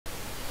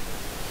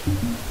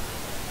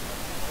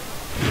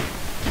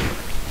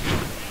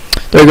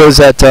There goes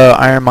that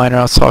iron miner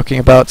I was talking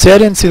about. See, I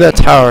didn't see that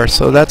tower,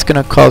 so that's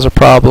going to cause a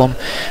problem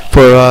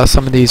for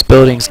some of these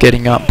buildings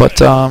getting up.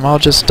 But I'll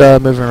just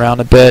move him around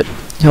a bit.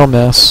 He'll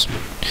miss.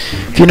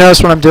 If you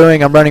notice what I'm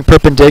doing, I'm running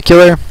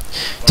perpendicular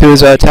to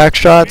his attack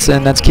shots,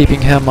 and that's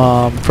keeping him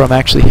from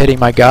actually hitting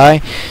my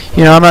guy.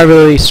 You know, I'm not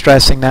really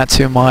stressing that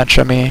too much.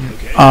 I mean,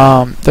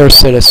 they're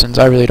citizens.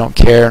 I really don't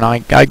care, and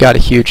I got a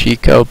huge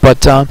eco.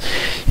 But,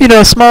 you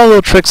know, small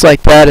little tricks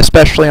like that,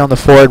 especially on the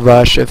forward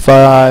rush. If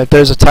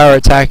there's a tower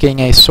attacking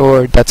a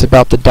sword that's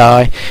about to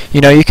die, you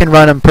know, you can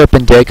run him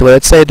perpendicular.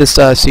 Let's say this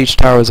siege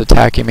tower is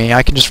attacking me.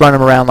 I can just run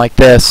him around like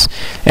this,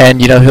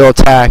 and, you know, he'll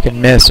attack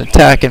and miss,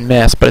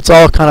 but it's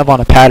all kind of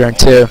on a pattern,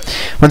 too.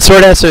 When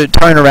sword has to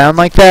turn around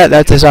like that,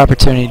 that's his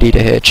opportunity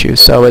to hit you.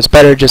 So it's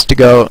better just to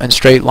go in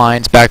straight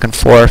lines back and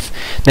forth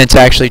than to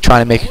actually try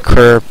to make a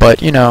curve.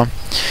 But, you know,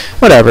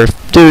 whatever.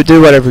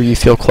 Do whatever you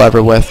feel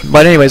clever with.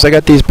 But anyways, I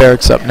got these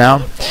barracks up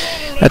now.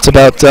 That's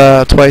about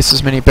twice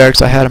as many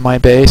barracks I had in my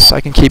base.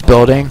 I can keep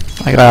building.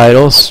 I got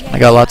idols. I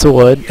got lots of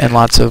wood and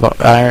lots of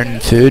iron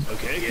and food.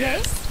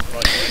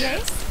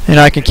 And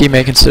I can keep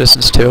making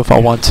citizens too if I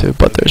want to,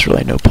 but there's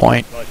really no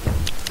point.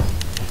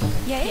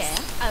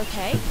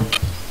 Okay.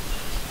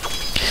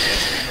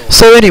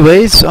 So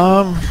anyways,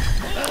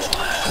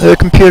 the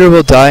computer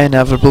will die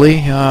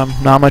inevitably.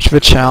 Not much of a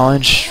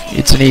challenge.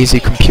 It's an easy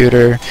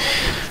computer.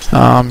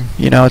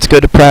 You know, it's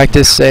good to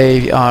practice,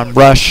 say,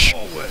 rush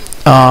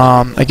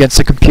against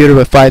a computer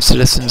with 5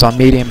 citizens on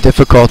medium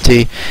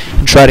difficulty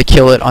and try to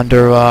kill it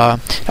under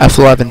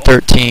F11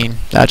 13.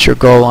 That's your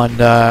goal on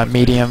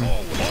medium,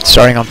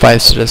 starting on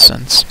 5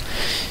 citizens.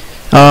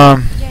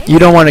 You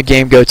don't want a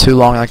game go too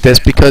long like this,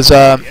 because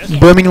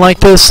booming like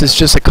this is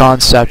just a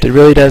concept. It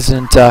really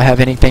doesn't have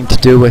anything to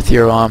do with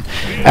your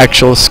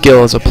actual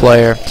skill as a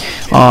player.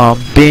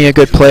 Being a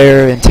good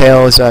player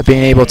entails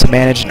being able to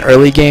manage an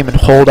early game and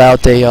hold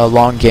out a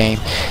long game,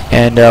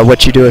 and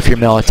what you do if you're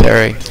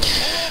military.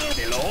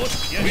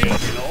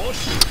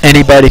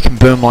 Anybody can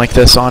boom like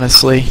this,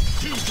 honestly.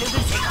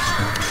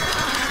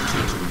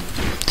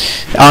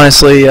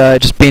 Honestly,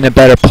 just being a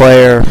better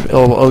player,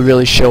 it'll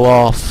really show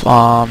off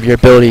your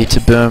ability to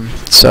boom.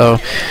 So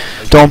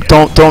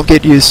don't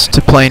get used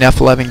to playing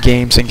F11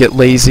 games and get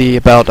lazy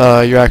about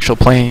your actual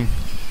playing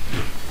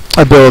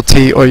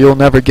ability, or you'll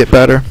never get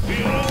better.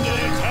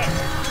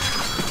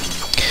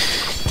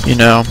 You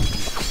know.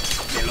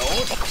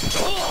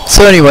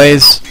 So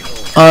anyways,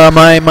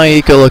 my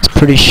eco looks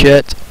pretty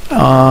shit.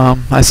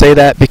 I say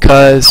that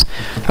because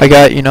I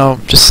got, you know,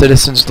 just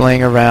citizens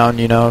laying around,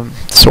 you know,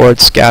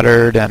 swords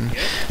scattered, and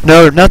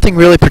nothing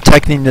really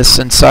protecting this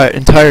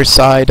entire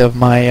side of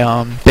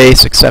my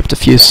base except a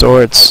few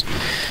swords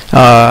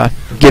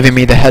giving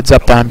me the heads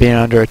up that I'm being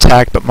under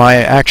attack, but my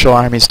actual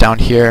army's down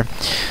here.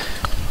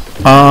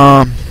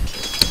 But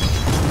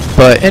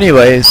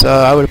anyways,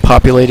 I would have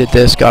populated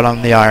this, got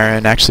on the iron,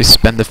 and actually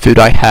spend the food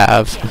I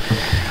have.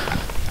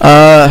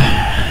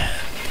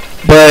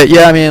 But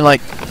yeah, I mean,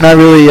 like, not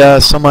really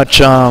so much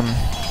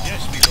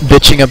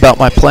bitching about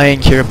my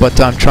playing here, but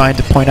I'm trying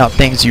to point out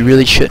things you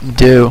really shouldn't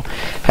do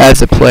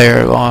as a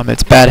player.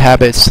 It's bad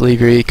habits to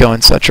leave your eco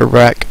in such a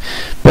wreck,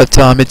 but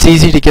it's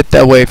easy to get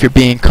that way if you're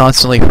being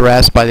constantly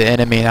harassed by the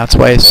enemy. That's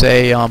why I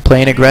say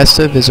playing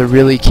aggressive is a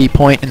really key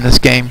point in this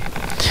game.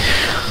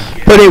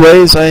 But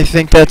anyways, I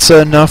think that's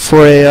enough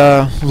for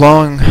a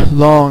long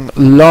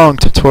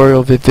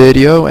tutorial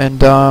video, and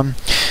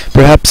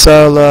perhaps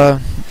I'll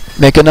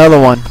make another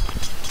one.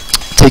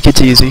 Take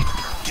it easy.